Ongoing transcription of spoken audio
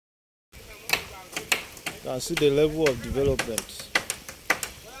You can see the level of development.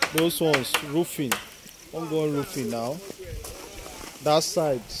 Those ones, roofing, ongoing roofing now. That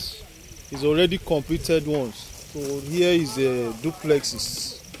side is already completed ones. So here is a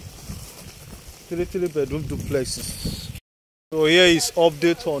duplexes, 3-bedroom duplexes. So here is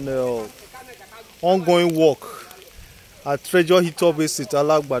update on ongoing work at Hilltop Estate,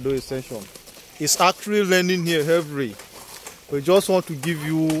 Alagbado extension. It's actually raining here heavily. We just want to give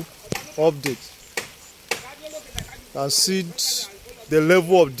you update and see the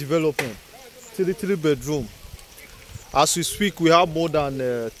level of development. 3-bedroom. As we speak, we have more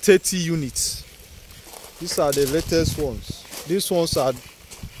than 30 units. These are the latest ones. These ones are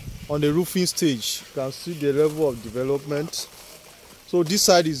on the roofing stage. You can see the level of development. So this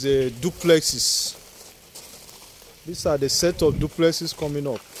side is a duplexes. These are the set of duplexes coming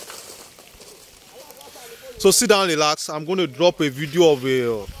up. So sit down, relax. I'm going to drop a video of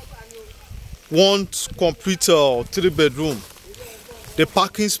a one complete 3-bedroom. The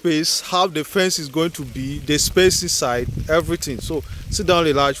parking space, how the fence is going to be, the space inside, everything. So sit down,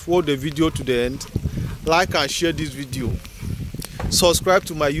 relax, watch the video to the end. Like and share this video. Subscribe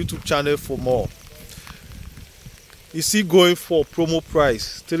to my YouTube channel for more. You see, going for promo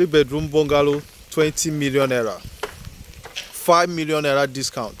price, 3-bedroom bungalow, 20 million naira. 5 million naira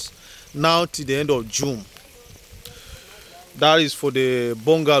discount. Now till the end of June. That is for the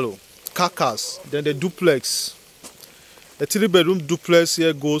bungalow, carcass. Then the duplex. The 3-bedroom duplex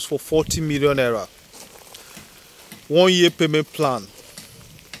here goes for 40 million naira. 1 year payment plan.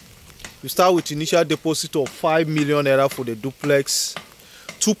 You start with initial deposit of 5 million naira for the duplex,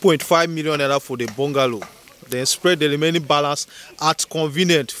 2.5 million naira for the bungalow. Then spread the remaining balance at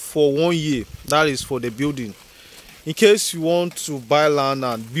convenient for 1 year. That is for the building. In case you want to buy land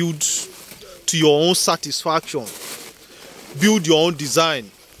and build to your own satisfaction, build your own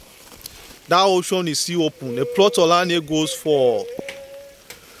design, that option is still open. A plot of land here goes for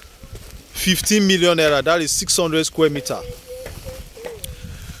 15 million naira. That is 600 square meter.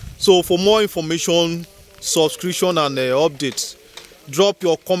 So for more information, subscription and updates, drop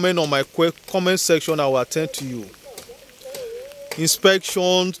your comment on my comment section. I will attend to you.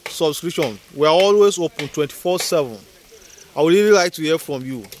 Inspection, subscription, we are always open 24/7. I would really like to hear from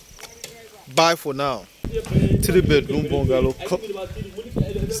you. Bye for now. 3-bedroom bungalow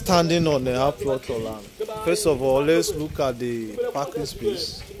standing on the half plot of land. First of all, let's look at the parking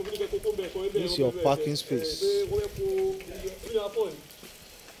space. This is your parking space.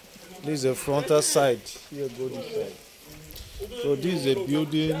 This is the frontal side. Here go this side. So this is a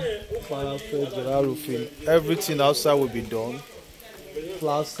building, parapet, general roofing. Everything outside will be done.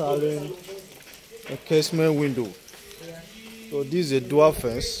 Plastering, encasement window. So this is a dual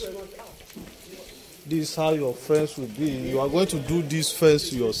fence. This is how your fence will be. You are going to do this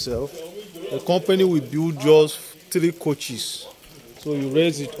fence yourself. The company will build just 3 coaches. So you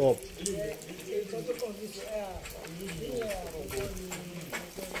raise it up.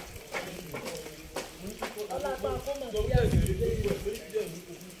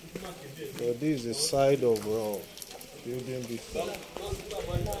 So this is the side of building this side.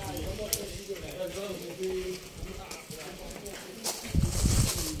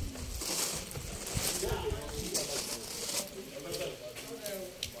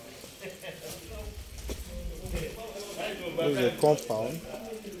 This is a compound.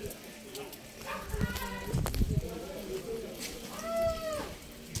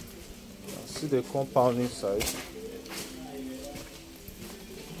 See the compound inside.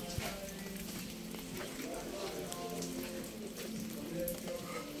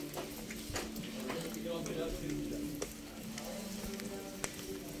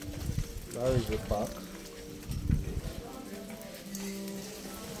 That is the back.